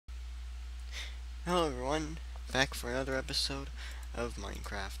Hello everyone, back for another episode of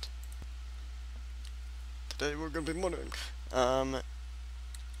Minecraft. Today we're gonna be modding.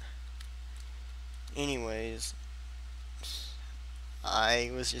 Anyways, I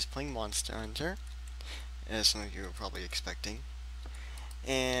was just playing Monster Hunter, as some of you were probably expecting.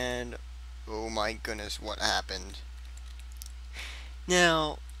 And, oh my goodness, what happened?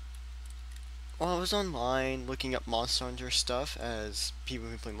 Now, while I was online looking up Monster Hunter stuff, as people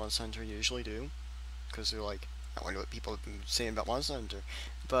who play Monster Hunter usually do, because they're like, I wonder what people have been saying about Monster Hunter.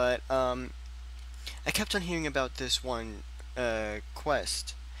 But, I kept on hearing about this one,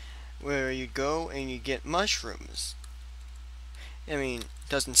 quest where you go and you get mushrooms. I mean,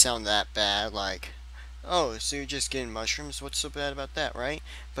 doesn't sound that bad, like, oh, so you're just getting mushrooms? What's so bad about that, right?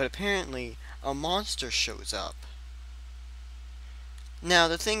 But apparently, a monster shows up. Now,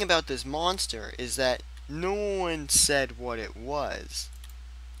 the thing about this monster is that no one said what it was.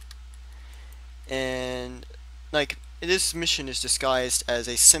 And, like, this mission is disguised as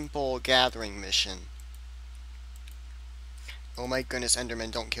a simple gathering mission. Oh my goodness,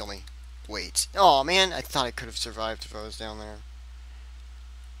 Enderman, don't kill me. Wait. Oh man, I thought I could have survived if I was down there.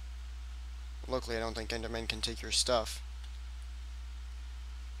 Luckily, I don't think Endermen can take your stuff.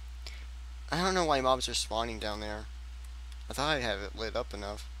 I don't know why mobs are spawning down there. I thought I'd have it lit up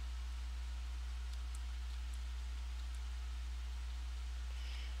enough.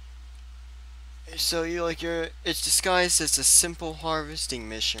 So it's disguised as a simple harvesting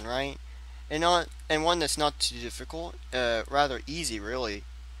mission, right? And one that's not too difficult, rather easy, really.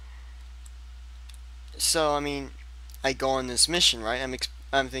 So I mean, I go on this mission, right?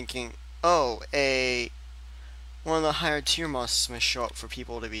 I'm thinking, oh, one of the higher tier mobs must show up for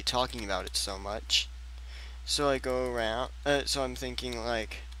people to be talking about it so much. So I go around. So I'm thinking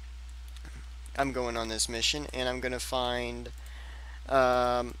like, I'm going on this mission and I'm gonna find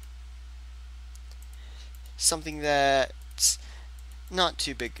something that's not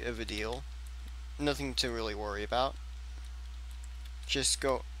too big of a deal, nothing to really worry about. Just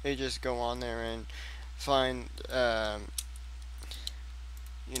go on there and find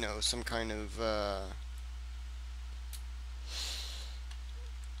some kind of I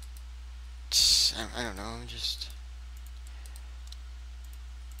don't know, just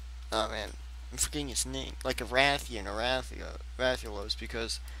oh man, I'm forgetting its name, like a Rathian or Rathialos,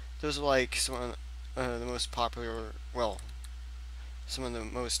 because those are like some of the most popular, well, some of the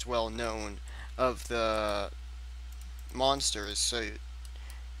most well-known of the monsters. So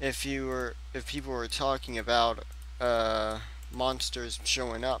if people were talking about monsters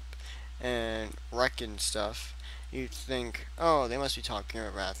showing up and wrecking stuff, you'd think, oh, they must be talking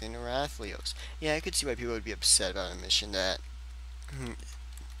about Rathian or Rathlios. Yeah, I could see why people would be upset about a mission that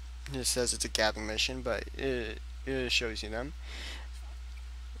it says it's a gathering mission, but it shows you them.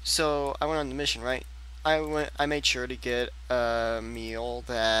 So I went on the mission, right? I made sure to get a meal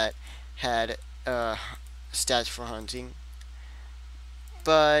that had stats for hunting.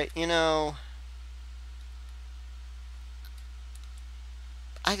 But,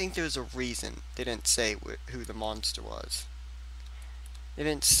 I think there's a reason they didn't say who the monster was. They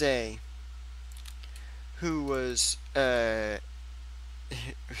didn't say who was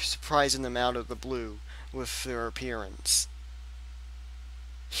surprising them out of the blue with their appearance.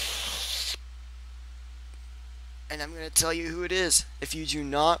 And I'm going to tell you who it is if you do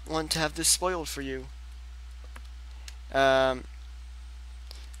not want to have this spoiled for you. Go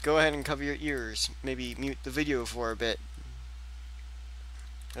ahead and cover your ears. Maybe mute the video for a bit.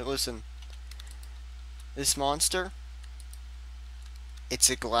 Now listen. This monster, it's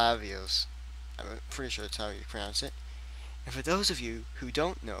a Glavios. I'm pretty sure that's how you pronounce it. And for those of you who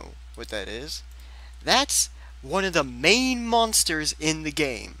don't know what that is, that's one of the main monsters in the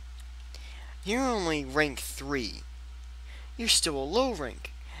game. You're only rank 3. You're still a low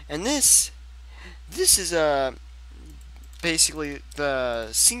rank. And this is basically the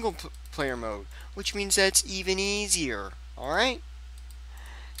single player mode, which means that's even easier. Alright?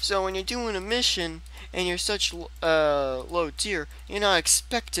 So when you're doing a mission and you're such low tier, you're not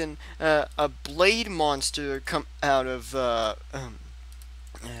expecting a blade monster to come out of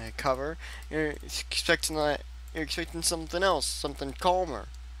cover. You're expecting something else, something calmer.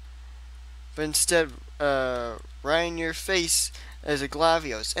 But instead, right in your face as a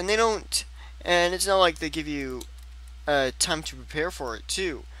Glavios, and they don't. And it's not like they give you time to prepare for it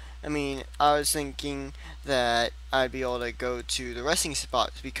too. I mean, I was thinking that I'd be able to go to the resting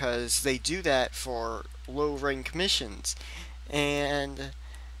spots because they do that for low rank missions, and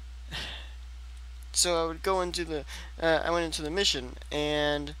so I would go into the I went into the mission,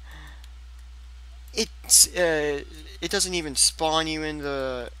 and it doesn't even spawn you in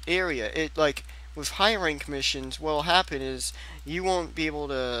the area. It like with high rank missions, what'll happen is you won't be able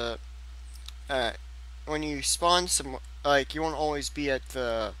to, when you spawn some, like, you won't always be at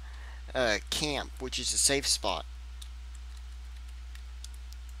the camp, which is a safe spot.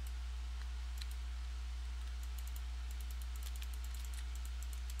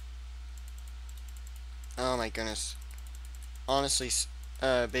 Oh my goodness. Honestly,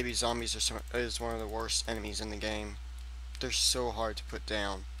 baby zombies is one of the worst enemies in the game. They're so hard to put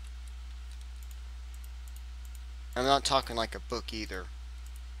down. I'm not talking like a book either.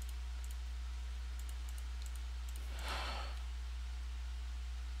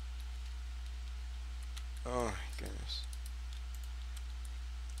 Oh my goodness.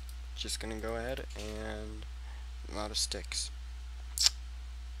 Just gonna go ahead and a lot of sticks.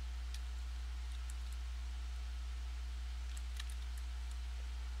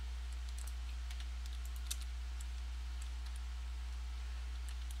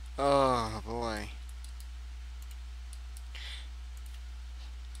 Oh boy.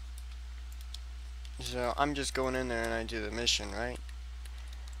 So I'm just going in there and I do the mission, right?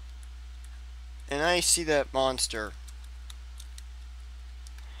 And I see that monster.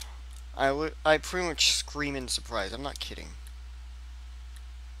 I pretty much scream in surprise. I'm not kidding.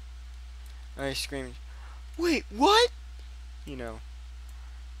 I scream, "Wait, what?" You know,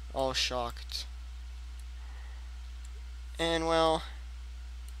 all shocked. And well,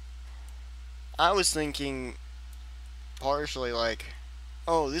 I was thinking partially like,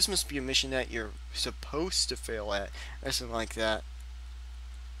 oh, this must be a mission that you're supposed to fail at, or something like that.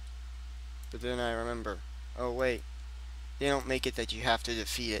 But then I remember, oh wait, they don't make it that you have to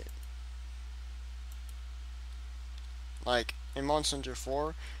defeat it. Like, in Monster Hunter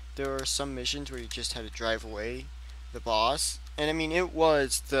 4, there were some missions where you just had to drive away the boss. And I mean, it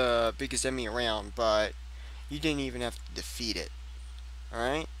was the biggest enemy around, but you didn't even have to defeat it.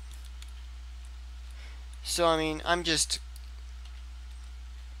 Alright? So, I mean, I'm just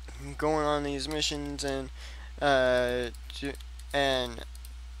going on these missions and and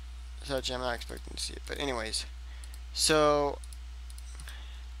such. I'm not expecting to see it, but anyways, so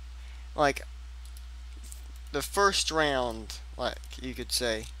like the first round, like you could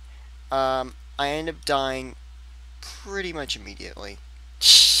say, I end up dying pretty much immediately.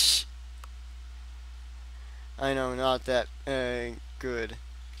 I know, not that good,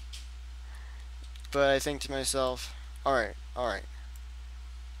 but I think to myself, alright,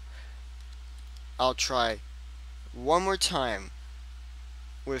 I'll try one more time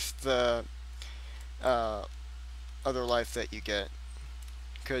with the other life that you get,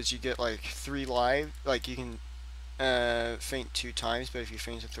 because you get like 3 life. Like, you can faint 2 times, but if you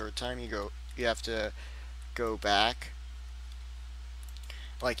faint a 3rd time, you have to go back,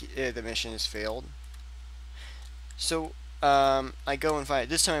 like the mission is failed. So I go and fight.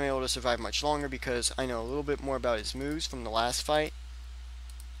 This time I'm able to survive much longer because I know a little bit more about his moves from the last fight.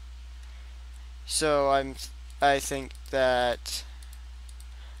 So I think that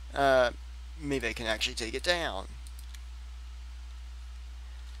maybe I can actually take it down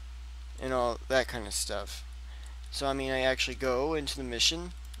and all that kind of stuff. So I mean, I actually go into the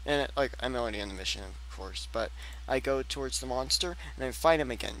mission, and like, I'm already in the mission, of course, but I go towards the monster and I fight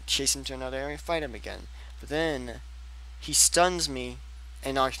him again, chase him to another area, fight him again. But then he stuns me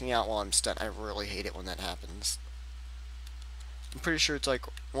and knocks me out while I'm stunned. I really hate it when that happens. I'm pretty sure it's like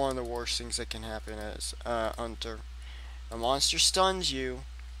one of the worst things that can happen as Hunter. A monster stuns you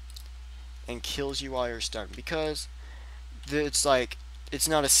and kills you while you're stunned, because it's like, it's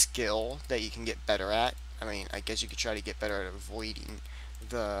not a skill that you can get better at. I mean, I guess you could try to get better at avoiding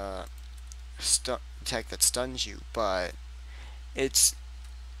the attack that stuns you, but it's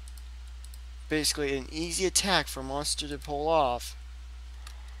basically an easy attack for a monster to pull off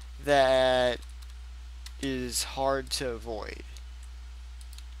that is hard to avoid.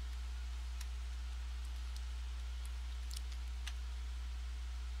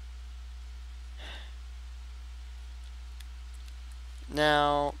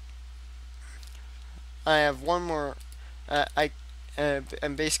 Now, I have one more.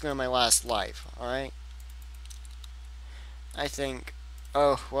 I'm basically on my last life. All right. I think.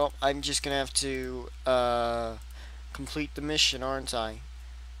 Oh well, I'm just gonna have to complete the mission, aren't I?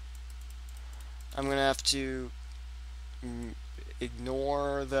 I'm gonna have to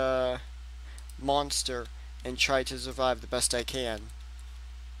ignore the monster and try to survive the best I can.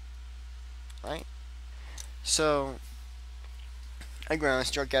 Right? So I go around and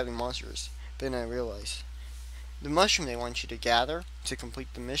start gathering monsters. But then I realize the mushroom they want you to gather to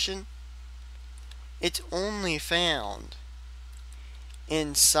complete the mission, it's only found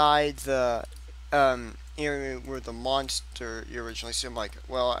inside the area where the monster you originally see. I'm like,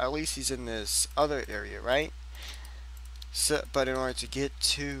 well, at least he's in this other area, right? So, but in order to get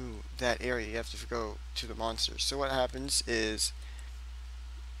to that area, you have to go to the monster. So what happens is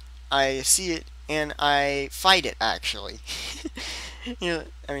I see it and I fight it. Actually, I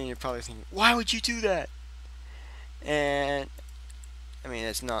mean, you're probably thinking, why would you do that? And I mean,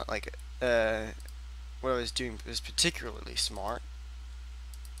 it's not like what I was doing was particularly smart.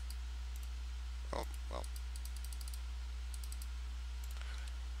 Oh well,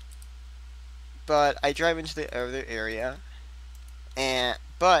 but I drive into the other area, and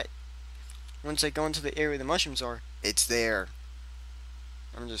but once I go into the area the mushrooms are, it's there.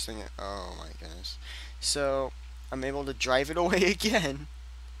 I'm just thinking, oh my goodness. So I'm able to drive it away again.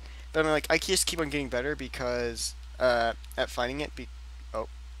 But I'm like, I just keep on getting better because at finding it. Oh,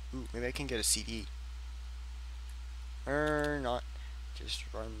 ooh, maybe I can get a CD. Or not. Just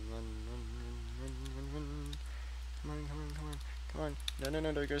run, run, run, run, run, run, run. Come on, come on, come on, come on. No, no,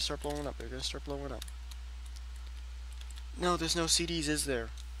 no, they're gonna start blowing up. They're gonna start blowing up. No, there's no CDs, is there?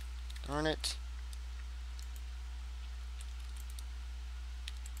 Darn it.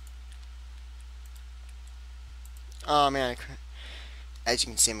 Oh man, as you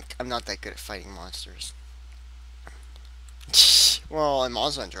can see, I'm not that good at fighting monsters. Well, in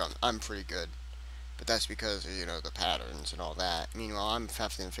Monster Hunter, I'm pretty good. But that's because of, the patterns and all that. Meanwhile, I'm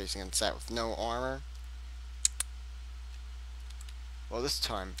facing against that with no armor. Well, this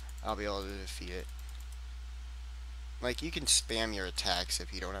time, I'll be able to defeat it. Like, you can spam your attacks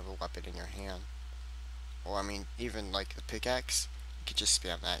if you don't have a weapon in your hand. Or, I mean, even, like, the pickaxe, you could just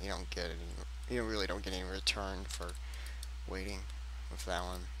spam that. You really don't get any return for waiting with that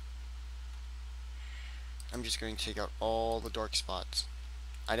one. I'm just going to take out all the dark spots.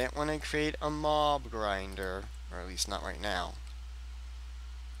 I didn't want to create a mob grinder, or at least not right now.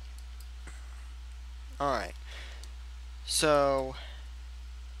 Alright. So,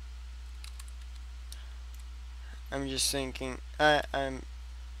 I'm just thinking, I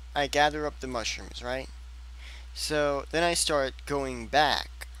gather up the mushrooms, right? So, then I start going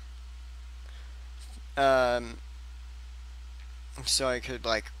back. So I could,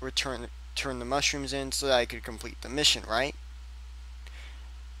 like, turn the mushrooms in so that I could complete the mission, right?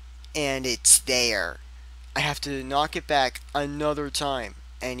 And it's there. I have to knock it back another time.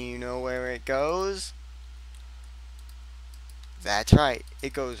 And you know where it goes? That's right.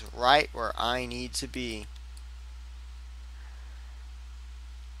 It goes right where I need to be.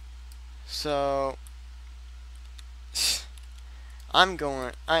 So I'm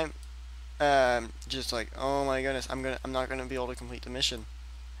just like, oh my goodness, I'm not gonna be able to complete the mission.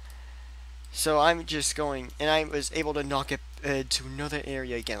 So I'm just going, and I was able to knock it to another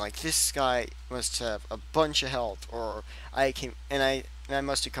area again. Like, this guy must have a bunch of health, or I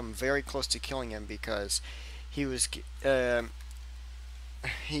must have come very close to killing him because he was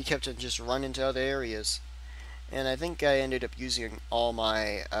he kept on just running to other areas, and I think I ended up using all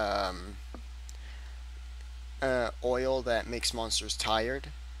my oil that makes monsters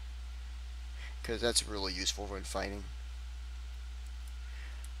tired, because that's really useful when fighting.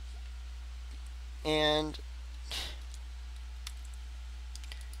 And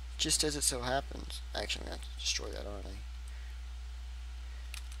just as it so happens, actually, I'm going to destroy that, aren't I?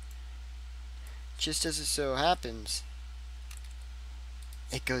 Just as it so happens,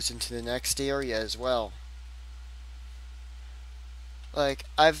 it goes into the next area as well. Like,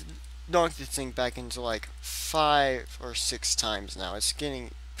 I've knocked this thing back into like 5 or 6 times now. It's getting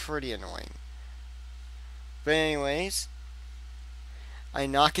pretty annoying. But anyways, I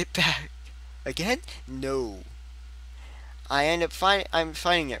knock it back. Again? No. I'm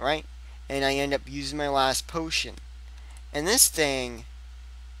fighting it, right? And I end up using my last potion. And this thing,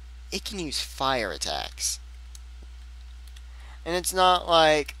 it can use fire attacks. And it's not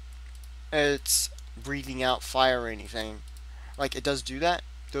like it's breathing out fire or anything. Like, it does do that.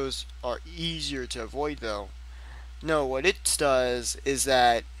 Those are easier to avoid, though. No, what it does is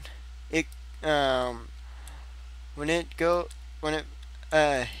that it, when it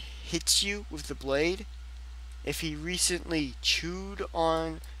hits you with the blade, if he recently chewed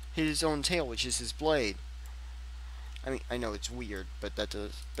on his own tail, which is his blade. I mean, I know it's weird, but but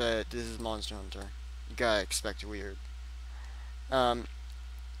this is Monster Hunter. You gotta expect weird.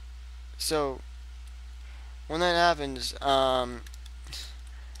 So when that happens,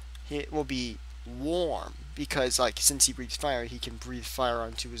 it will be warm because, like, since he breathes fire, he can breathe fire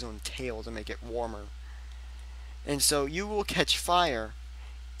onto his own tail to make it warmer. And so you will catch fire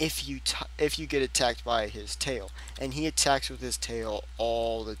if you get attacked by his tail, and he attacks with his tail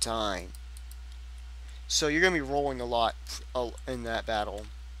all the time. So you're gonna be rolling a lot in that battle.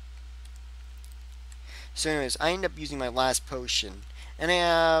 So anyways, I end up using my last potion, and I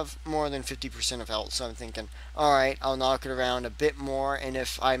have more than 50% of health, so I'm thinking, alright, I'll knock it around a bit more, and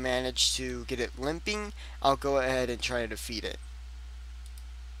if I manage to get it limping, I'll go ahead and try to defeat it.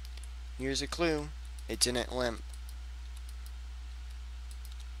 Here's a clue. It didn't limp.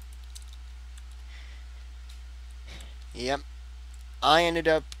 Yep. I ended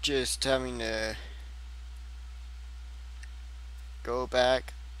up just having to go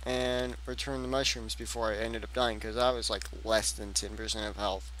back and return the mushrooms before I ended up dying, because I was like less than 10% of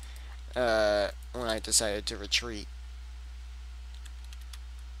health when I decided to retreat.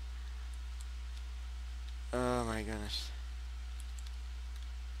 Oh my goodness.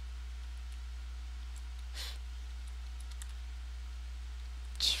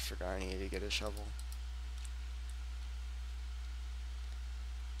 Forgot I needed to get a shovel.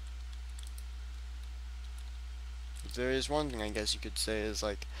 There is one thing I guess you could say is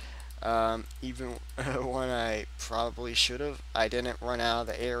like, even when I probably should have, I didn't run out of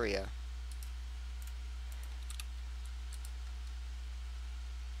the area.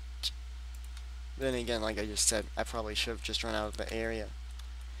 Then again, like I just said, I probably should have just run out of the area.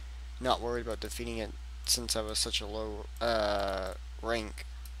 Not worried about defeating it since I was such a low rank.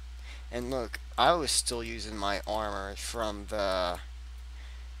 And look, I was still using my armor from the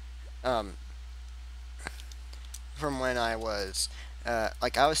um from when I was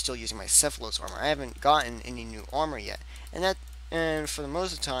like I was still using my Cephalos armor. I haven't gotten any new armor yet, and for the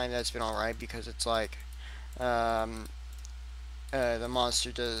most of the time that's been alright because it's like um, the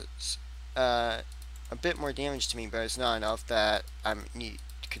monster does a bit more damage to me, but it's not enough that I'm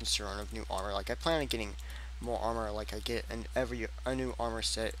concerned of new armor. Like I plan on getting more armor. Like I get a new armor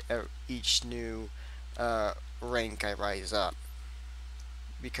set each new rank I rise up,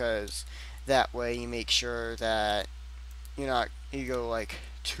 because that way you make sure that you go like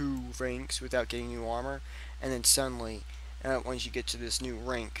 2 ranks without getting new armor, and then suddenly once you get to this new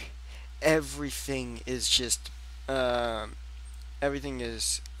rank, everything is just everything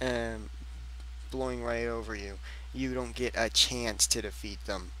is blowing right over you. You don't get a chance to defeat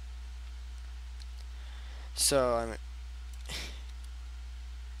them. So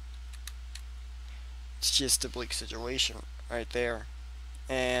it's just a bleak situation right there.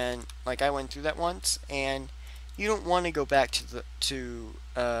 And like I went through that once, and you don't want to go back to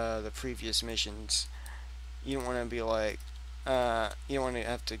the previous missions. You don't want to be like you don't want to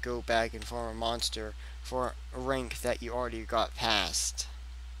have to go back and farm a monster for a rank that you already got past.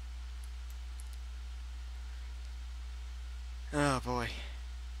 Oh boy.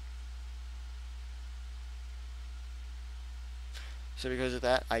 So because of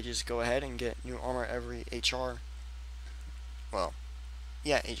that, I just go ahead and get new armor every HR. Well,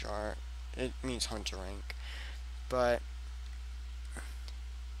 yeah, HR. It means hunter rank. But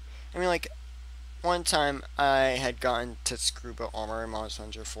I mean, like one time I had gotten to Scuba armor in Monster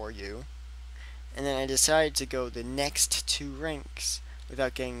Hunter 4U, and then I decided to go the next 2 ranks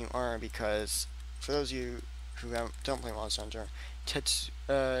without getting new armor because, for those of you who don't play Monster Hunter, Tetskuba,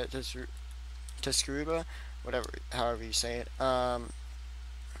 whatever, however you say it. Oh,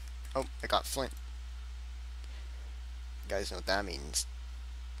 I got Flint. You guys know what that means.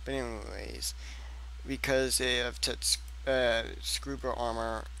 But anyways, because they have Scuba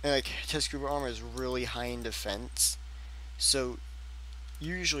armor, like Tetskuba armor is really high in defense, so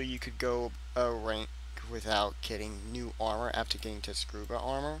usually you could go a rank without getting new armor after getting Tetskuba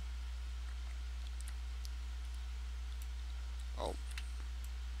armor. Oh.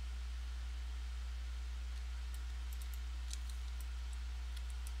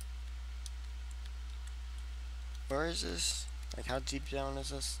 Where is this? Like, how deep down is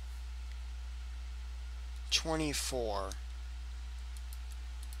this? 24.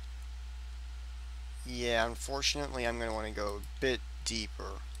 Yeah, unfortunately, I'm going to want to go a bit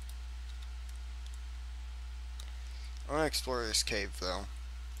deeper. I want to explore this cave, though.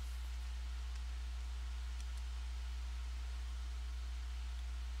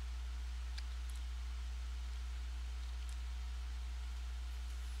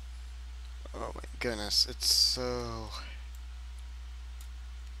 Oh my goodness, it's so...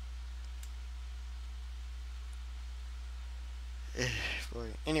 boy.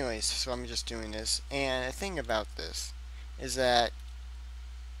 Anyways, so I'm just doing this, and the thing about this is that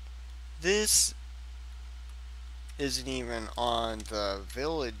this isn't even on the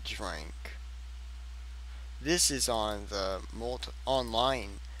village rank. This is on the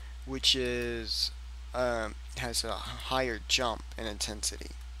online, which is has a higher jump in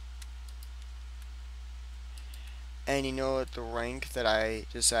intensity. And you know what the rank that I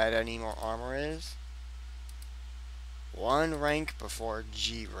decided I need more armor is? 1 rank before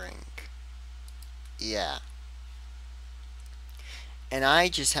G rank. Yeah. And I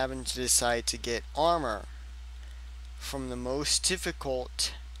just happened to decide to get armor from the most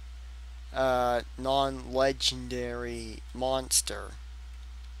difficult non-legendary monster,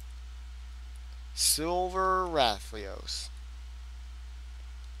 Silver Rathlios.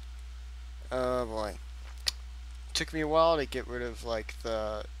 Oh boy. Took me a while to get rid of like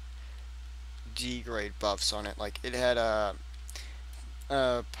the D grade buffs on it. Like it had a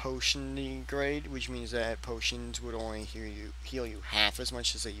potion degrade, which means that potions would only heal you half as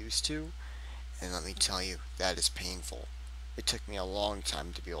much as they used to. And let me tell you, that is painful. It took me a long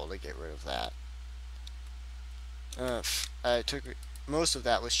time to be able to get rid of that. I took most of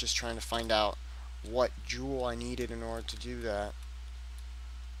that was just trying to find out what jewel I needed in order to do that.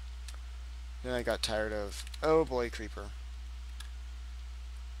 Then I got tired of, oh boy, creeper.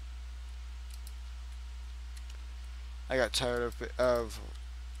 I got tired of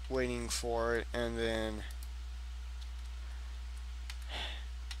waiting for it, and then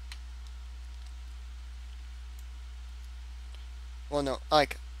well, no,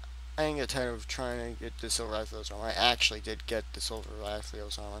 like I didn't get tired of trying to get the Silver Rathios armor. I actually did get the Silver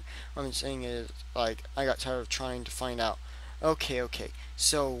Rathios armor. What I'm saying is, like, I got tired of trying to find out. Okay.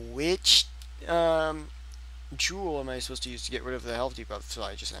 So which jewel am I supposed to use to get rid of the health debuff? So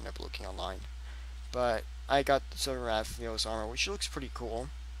I just ended up looking online. But I got the Silver Rathios armor, which looks pretty cool.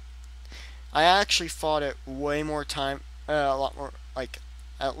 I actually fought it way more time, a lot more, like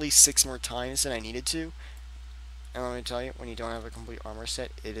at least 6 more times than I needed to. And let me tell you, when you don't have a complete armor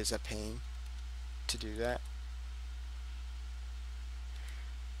set, it is a pain to do that.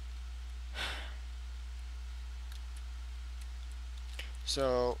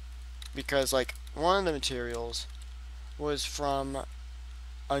 So, because like one of the materials was from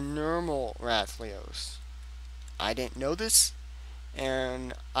a normal Rathlios. I didn't know this,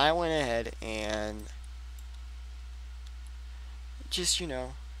 and I went ahead and just,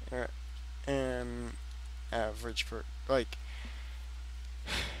 average per like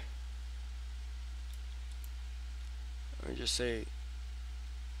let me just say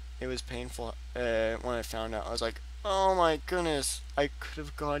it was painful when I found out. I was like, oh my goodness, I could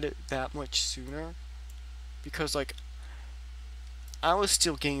have got it that much sooner, because like I was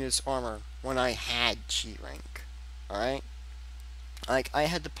still getting this armor when I had G rank. Alright? Like I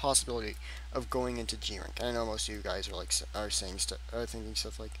had the possibility of going into G rank. And I know most of you guys are like are thinking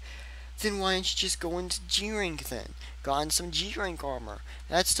stuff like, then why don't you just go into G rank then? Gotten some G rank armor.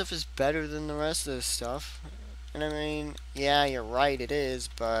 That stuff is better than the rest of this stuff. And I mean, yeah, you're right, it is,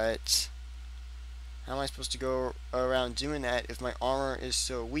 but how am I supposed to go around doing that if my armor is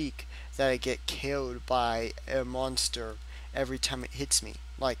so weak that I get killed by a monster every time it hits me?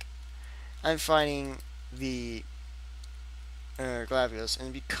 Like, I'm fighting the Glavios,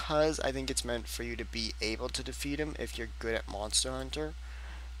 and because I think it's meant for you to be able to defeat him if you're good at Monster Hunter,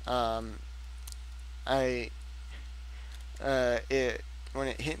 um, when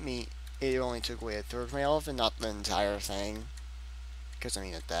it hit me, it only took away a third of my health and not the entire thing. Because I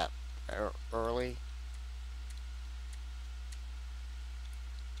mean, at that early.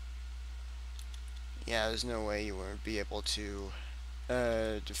 Yeah, there's no way you wouldn't be able to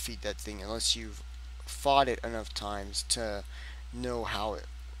defeat that thing unless you've fought it enough times to know how it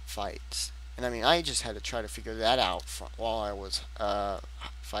fights. And I mean, I just had to try to figure that out while I was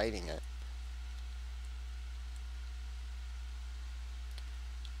fighting it.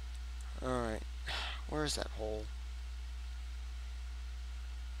 Alright, where's that hole?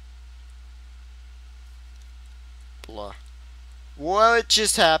 Blah. What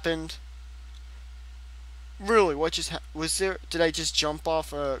just happened? Really, what just was there? Did I just jump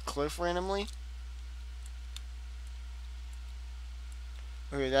off a cliff randomly?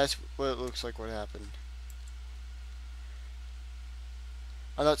 Okay, that's what it looks like what happened.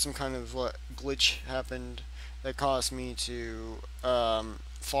 I thought some kind of glitch happened that caused me to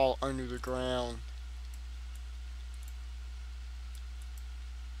fall under the ground.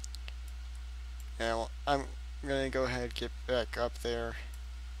 Yeah, well, I'm gonna go ahead and get back up there.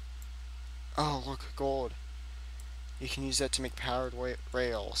 Oh, look, gold. You can use that to make powered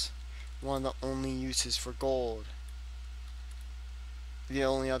rails. One of the only uses for gold. The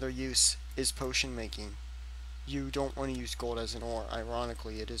only other use is potion making. You don't want to use gold as an ore.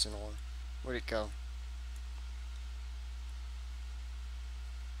 Ironically, it is an ore. Where'd it go?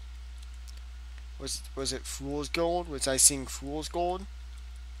 Was it fool's gold? Was I seeing fool's gold?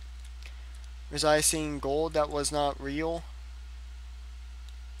 Was I seeing gold that was not real?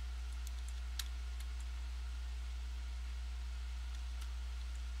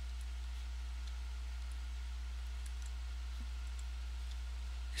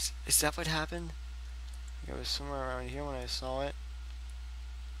 Is that what happened? It was somewhere around here when I saw it.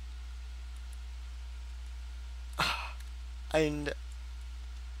 And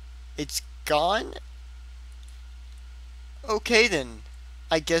it's gone? Okay then.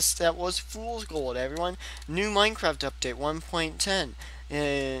 I guess that was fool's gold, everyone. New Minecraft update 1.10.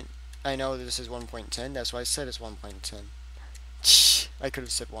 And I know this is 1.10, that's why I said it's 1.10. I could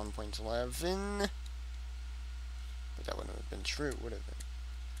have said 1.11. But that wouldn't have been true, would have it?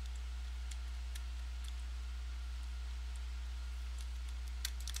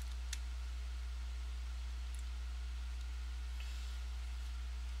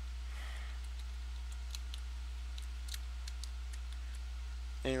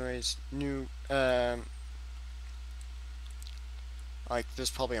 Anyways, new, like, there's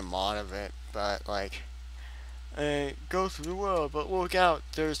probably a mod of it, but, like, go through the world, but look out,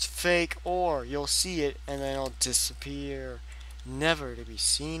 there's fake ore. You'll see it, and then it'll disappear, never to be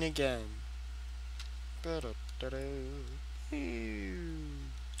seen again.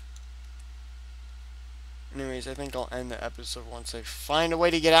 Anyways, I think I'll end the episode once I find a way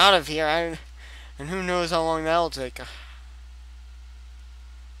to get out of here. And who knows how long that'll take.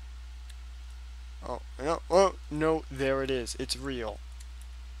 Oh, no, oh, no, there it is. It's real.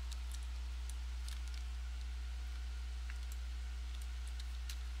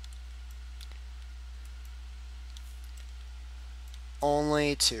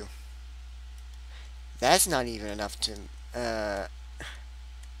 Only 2. That's not even enough to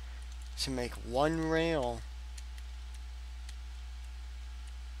make 1 rail.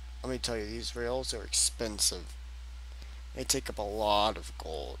 Let me tell you, these rails are expensive. They take up a lot of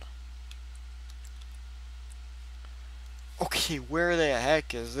gold. Okay, where the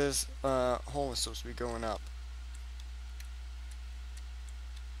heck is this hole supposed to be going up?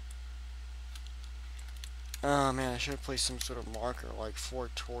 Oh man, I should have placed some sort of marker, like 4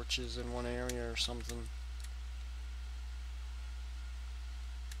 torches in one area or something.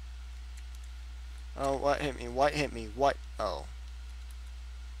 Oh, what hit me? What hit me? What? Oh.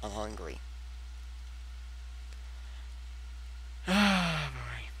 I'm hungry. Ah,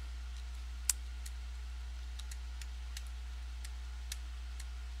 boy.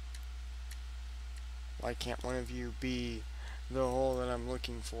 Why can't one of you be the hole that I'm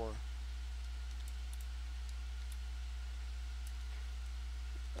looking for?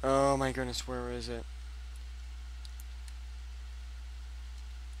 Oh my goodness, where is it?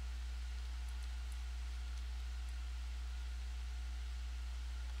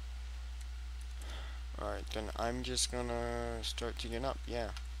 Alright, then I'm just gonna start digging up, yeah.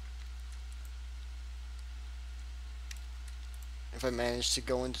 If I manage to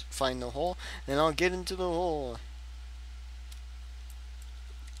go and find the hole, then I'll get into the hole.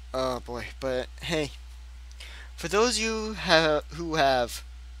 Oh boy, but hey, for those of you who have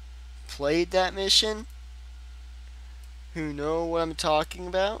played that mission, who know what I'm talking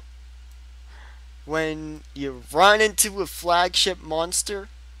about, when you run into a flagship monster,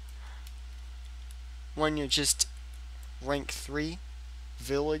 when you're just rank 3,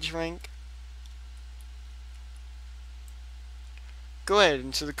 village rank, go ahead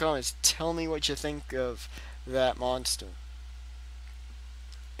into the comments, tell me what you think of that monster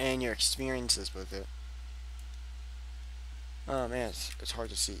and your experiences with it. Oh man, it's hard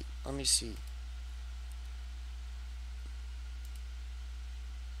to see. Let me see.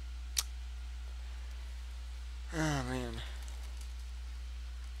 Oh man.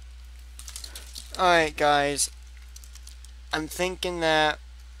 Alright guys, I'm thinking that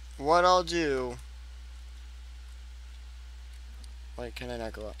what I'll do... Wait, can I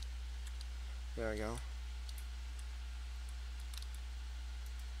not go up? There we go.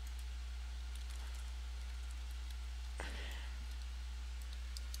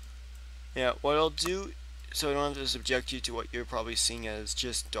 Yeah, what I'll do, so I don't have to subject you to what you're probably seeing as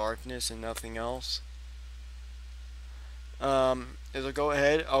just darkness and nothing else, is I'll go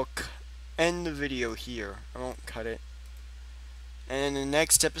ahead, I'll end the video here. I won't cut it. And in the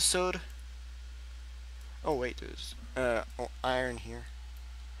next episode... Oh wait, there's iron here.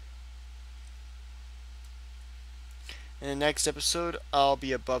 In the next episode, I'll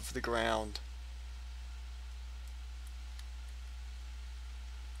be above the ground.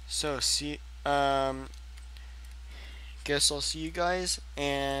 So, guess I'll see you guys,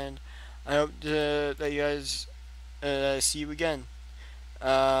 and I hope that you guys see you again.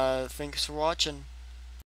 Thanks for watching.